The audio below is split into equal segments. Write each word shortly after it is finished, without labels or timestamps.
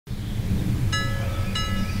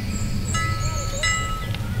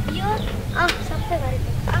यता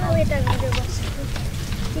गरेको यता गरेर बस्छु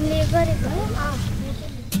तिमीले गरेको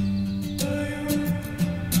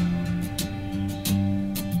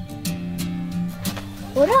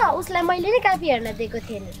हो र उसलाई मैले नि कापी हेर्न दिएको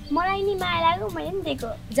थिएँ नि मलाई नि माया लाग्यो मैले नि दिएको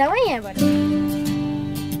जाऊ यहाँबाट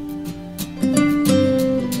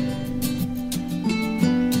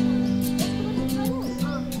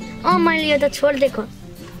मैले यो त छोडिदिएको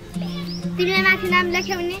तिमीले माथि नाम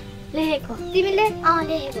लेख्यौ नि लेखेको तिमीले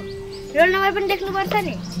लेखेको रोल नम्बर पनि लेख्नु पर्छ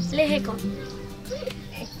नि लेखेको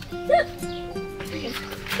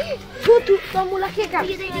थु तमुला के काम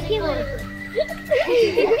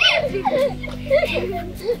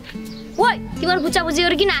ओइ तिम्रो बुच्चा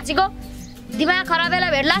बुझेर किन हाँसेको दिमाग खराब बेला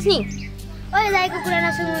भेट्लास् नि ओइ दाइको कुरा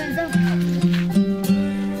नसुन्नु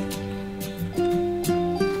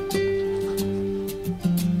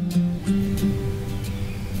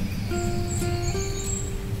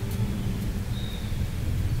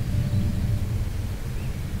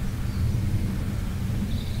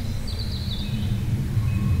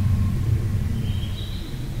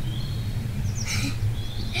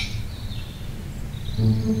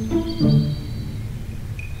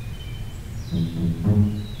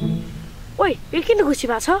ओइ यो किन खुसी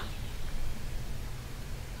भएको छ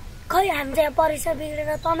खै हामी चाहिँ परीक्षा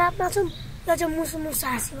बिग्रेर तनावमा छौँ यो चाहिँ मुसु मुसु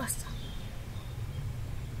हाँसी बस्छ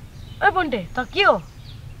ओ बन्टे त के हो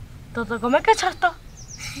त गमेकै छस् त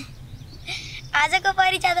आजको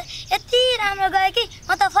परीक्षा त यति राम्रो गयो कि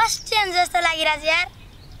म त फर्स्ट टाइम जस्तो लागिरहेछ यार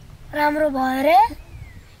राम्रो भयो रे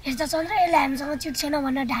यस्तो चन्द्र यसले हामीसँग चिट छैन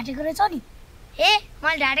भनेर ढाँटेको रहेछ नि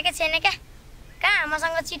मैले ढाँटेको छैन क्या कहाँ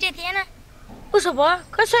मसँग चिटे थिएन उसो भयो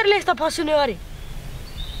कसरीले यस्तो फसिनु अरे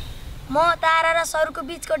म तारा र सरुको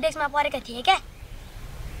बीचको डेस्कमा परेको थिएँ क्या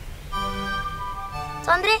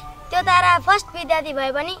चन्द्रे त्यो तारा फर्स्ट विद्यार्थी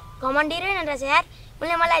भए पनि घमण्डी रहेन रहेछ यार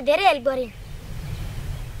उनले मलाई धेरै हेल्प गरिन्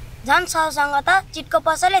झन् सरसँग त चिटको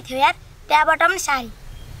पसलै थियो यार त्यहाँबाट पनि सारी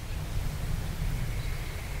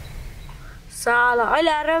साला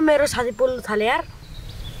अहिले आएर मेरो साथी बोल्नु थाले यार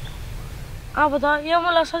अब त यो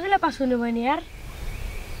मलाई सजिलै पास हुने भयो नि यार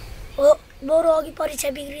हो बरु अघि परीक्षा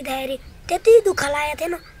बिग्रिँदाखेरि त्यति दुःख लागेको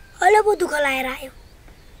थिएन अहिले पो दुःख लागेर आयो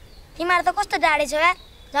तिमीहरू त कस्तो डाडेछौ यार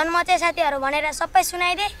झन् म चाहिँ साथीहरू भनेर सबै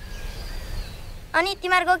सुनाइदे अनि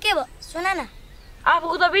तिमीहरूको के भयो सुना न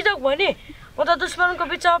आफूको त बिजोक भयो नि म त दुश्मनको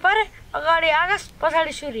बिचमा पारेँ अगाडि आकाश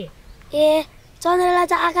पछाडि सूर्य ए चन्द्रलाई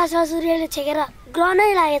चाहिँ आकाश र सूर्यले छेकेर ग्रह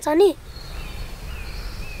नै लागेछ नि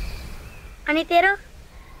अनि तेरो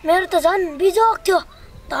मेरो त झन् बिजोक थियो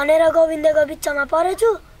धने र गोविन्दको बिचमा परेछु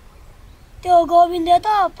त्यो गोविन्दले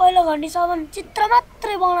त पहिलो घन्टीसम्म चित्र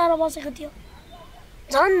मात्रै बनाएर बसेको थियो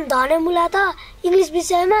झन् धने मुला त इङ्ग्लिस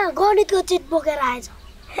विषयमा गणितको चिट बोकेर आएछ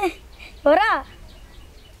हो र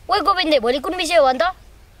ओइ गोविन्दले भोलि कुन विषय हो अन्त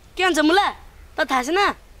के हुन्छ मुला त थाहा छैन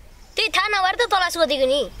त्यही थाहा नभएर त तँलाई सोधेको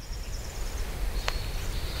नि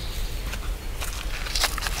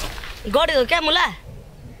गणित हो क्या मुला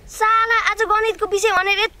साला आज गणितको विषय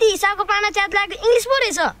भनेर यति हिसाबको पाना च्यात लाग्यो इङ्ग्लिस पो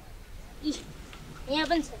रहेछ यहाँ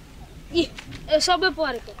पनि छ सबै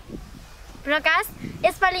परेको प्रकाश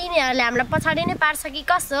यसपालि यिनीहरूले हामीलाई पछाडि नै पार्छ कि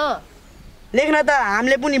कसो लेख्न त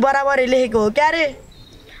हामीले पनि बराबरै लेखेको हो क्या रे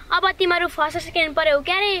अब तिमीहरू फर्स्ट सेकेन्ड पऱ्यौ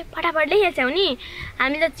क्या रे फटाफट लेखेछौ नि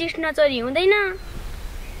हामी त चिट नचोरी हुँदैन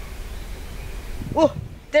ओह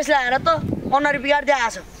त्यसलाई हेर त अनुहार बिगार्दै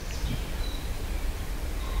आएछ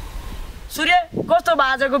सूर्य कस्तो भयो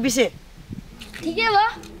आजको विषय ठिकै भयो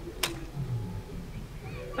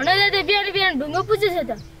भनेर त बिहान बिहान ढुङ्गा पुजेछ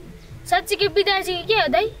त साँच्चीकै विद्यार्थी के हो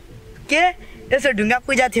दाइ के यसो ढुङ्गा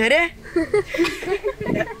पूजा थियो रे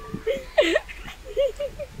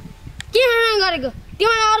के गरेको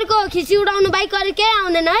तिमीलाई अर्को खिसी उडाउनु बाइक अरू केही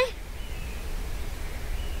आउँदैन है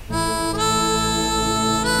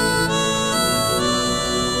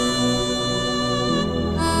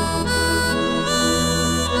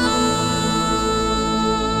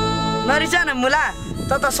नरिसा न मुला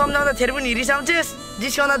त सम्झाउँदा धेरै पनि रिसाउँछेस्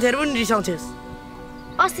जिस्काउँदा धेरै पनि रिसाउँछेस्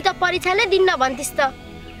अस्ति त परीक्षाले दिन्न भन्थिस् त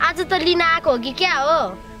आज त लिन आएको हो कि क्या हो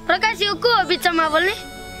प्रकाश यो को हो बिचमा बोल्ने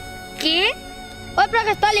के ओ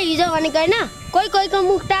प्रकाश तले हिजो भनेको होइन कोही कोहीको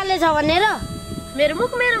मुख टाले छ भनेर मेरो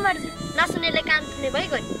मुख मेरो मर्जी नसुनेले कान सुन्ने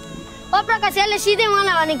भइगयो नि ओ प्रकाश यसले सिधै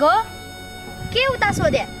मलाई भनेको हो के उता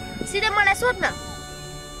सोध्या सिधै मलाई सोध्न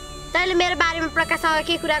तैँले मेरो बारेमा प्रकाशसँग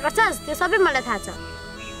के कुरा गर्छस् त्यो सबै मलाई थाहा छ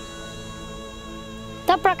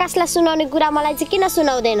त प्रकाशलाई सुनाउने कुरा मलाई चाहिँ किन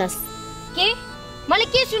सुनाउँदैनस् के मैले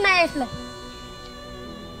के सुनाए यसलाई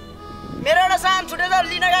मेरो एउटा सामान छुटेर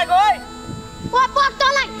लिन गएको है ओ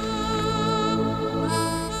पत्तलाई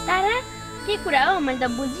तारा के कुरा हो मैले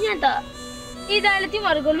त बुझिन त यी दाइले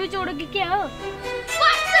तिमीहरूको लुचौडो कि के हो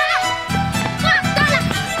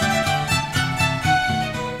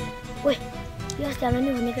यस जानु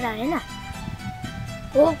नि भन्ने कुरा हैन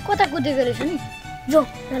हो कता कुदेको रहेछ नि जो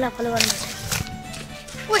नला फलो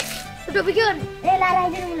गर्नु ओइ टोपी के गर्ने ए ला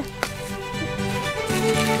राइदिनु मलाई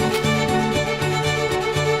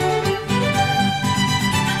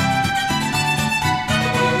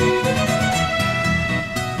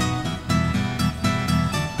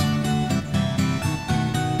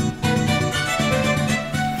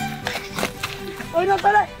ओइ न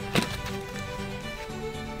तले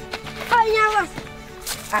ओइ यहाँ बस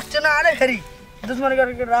हाँस्छ न आरे फेरि दुश्मनी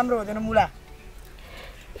गरेको राम्रो हुँदैन मुला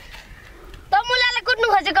त मुलाले कुट्नु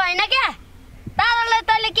खोजेको हैन क्या तारालाई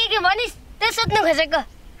तैले के भनिस् त्यो सोध्नु खोजेको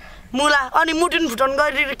मुला अनि मुटुन फुटाउन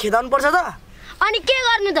गरेर खेदाउनु पर्छ त अनि के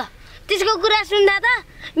गर्नु त त्यसको कुरा सुन्दा त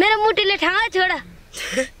मेरो मुटुले ठाउँै छोड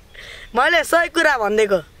मैले सही कुरा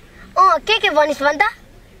भन्देको के भनिस् भन् त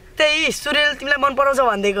त्यही सूर्यले तिमीलाई मन पराउँछ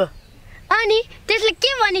भन्देको अनि त्यसले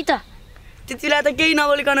के भनि त त्यतिलाई त केही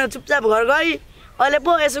नबोलिकन चुपचाप घर गई अहिले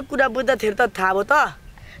पो यसो कुरा बुझ्दाखेरि त थाहा भयो त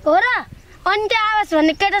हो र अनि त्यो आवाज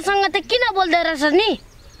भन्ने केटासँग त किन बोल्दै रहेछ नि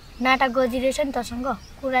नाटक गरिरहेछ नि तसँग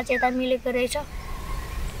कुरा चाहिँ यता मिलेको रहेछ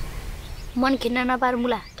मन खिन्न नपार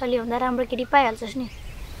मुला तैँले भन्दा राम्रो केटी पाइहाल्छस् नि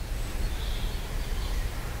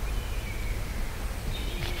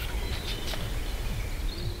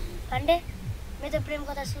भन्डे मेरो त प्रेम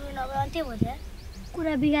कथा सुरु नभए अन्त्य भयो त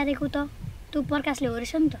कुरा बिगारेको त तँ प्रकाशले हो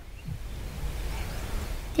रहेछ नि त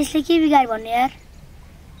त्यसले के बिगार भन्ने यार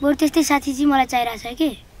बरु त्यस्तै साथी चाहिँ मलाई चाहिरहेछ कि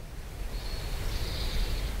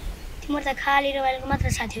तिम्रो त खाली रमाइलोको मात्र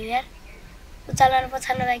साथी हो यार उचाल्न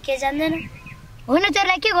पछाल्न भाइ के जान्दैन होइन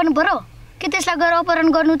त्यसलाई के गर्नु पर्यो के त्यसलाई गएर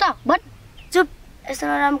अपहरण गर्नु त भन् चुप यस्तो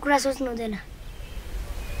नराम्रो कुरा सोच्नु हुँदैन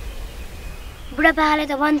बुढापाकाले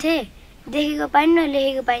त भन्थे देखेको पाइन्न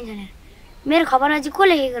लेखेको पाइन्छ नि मेरो खबरमा चाहिँ को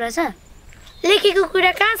लेखेको रहेछ लेखेको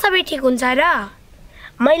कुरा कहाँ सबै ठिक हुन्छ र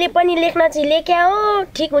मैले पनि लेख्न चाहिँ लेख्या हो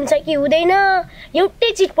ठिक हुन्छ कि हुँदैन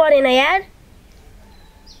एउटै चिट परेन यार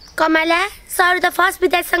कमला सर त फर्स्ट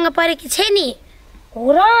विद्यार्थीसँग परेकी छे नि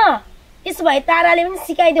हो र यसो भए ताराले पनि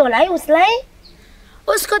सिकाइदियो होला है उसलाई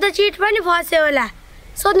उसको त चिट पनि फस्यो होला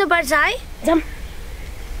सोध्नुपर्छ है जाम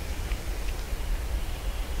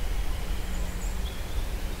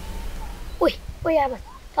ओइ ओइ अब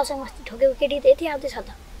तसँग अस्ति ठोकेको केटी त यति आउँदैछ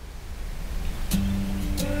त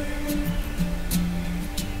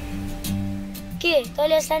के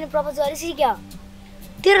तैँले यसलाई प्रपोज गरेपछि क्या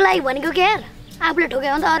तेरो लागि भनेको के यार आफूले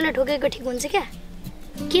ठोक्यो भने त अरूले ठोकेको ठिक हुन्छ क्या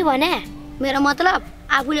के भने मेरो मतलब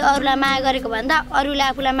आफूले अरूलाई माया गरेको भन्दा अरूले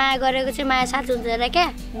आफूलाई माया गरेको चाहिँ माया साथ हुन्छ र क्या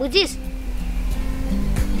बुझिस्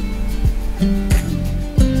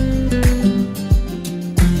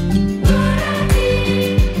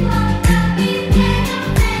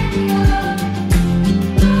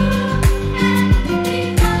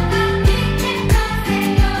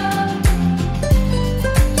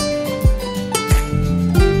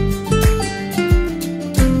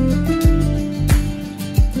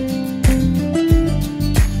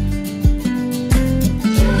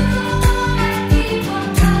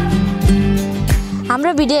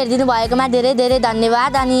हाम्रो भिडियो हेरिदिनु भएकोमा धेरै धेरै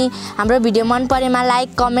धन्यवाद अनि हाम्रो भिडियो मन परेमा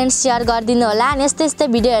लाइक कमेन्ट सेयर गरिदिनु होला अनि यस्तै यस्तै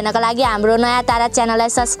भिडियो हेर्नको लागि हाम्रो नयाँ तारा च्यानललाई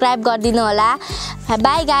सब्स्क्राइब गरिदिनु होला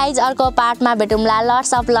बाई गाइज अर्को पार्टमा भेटौँला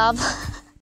लट्स अफ लभ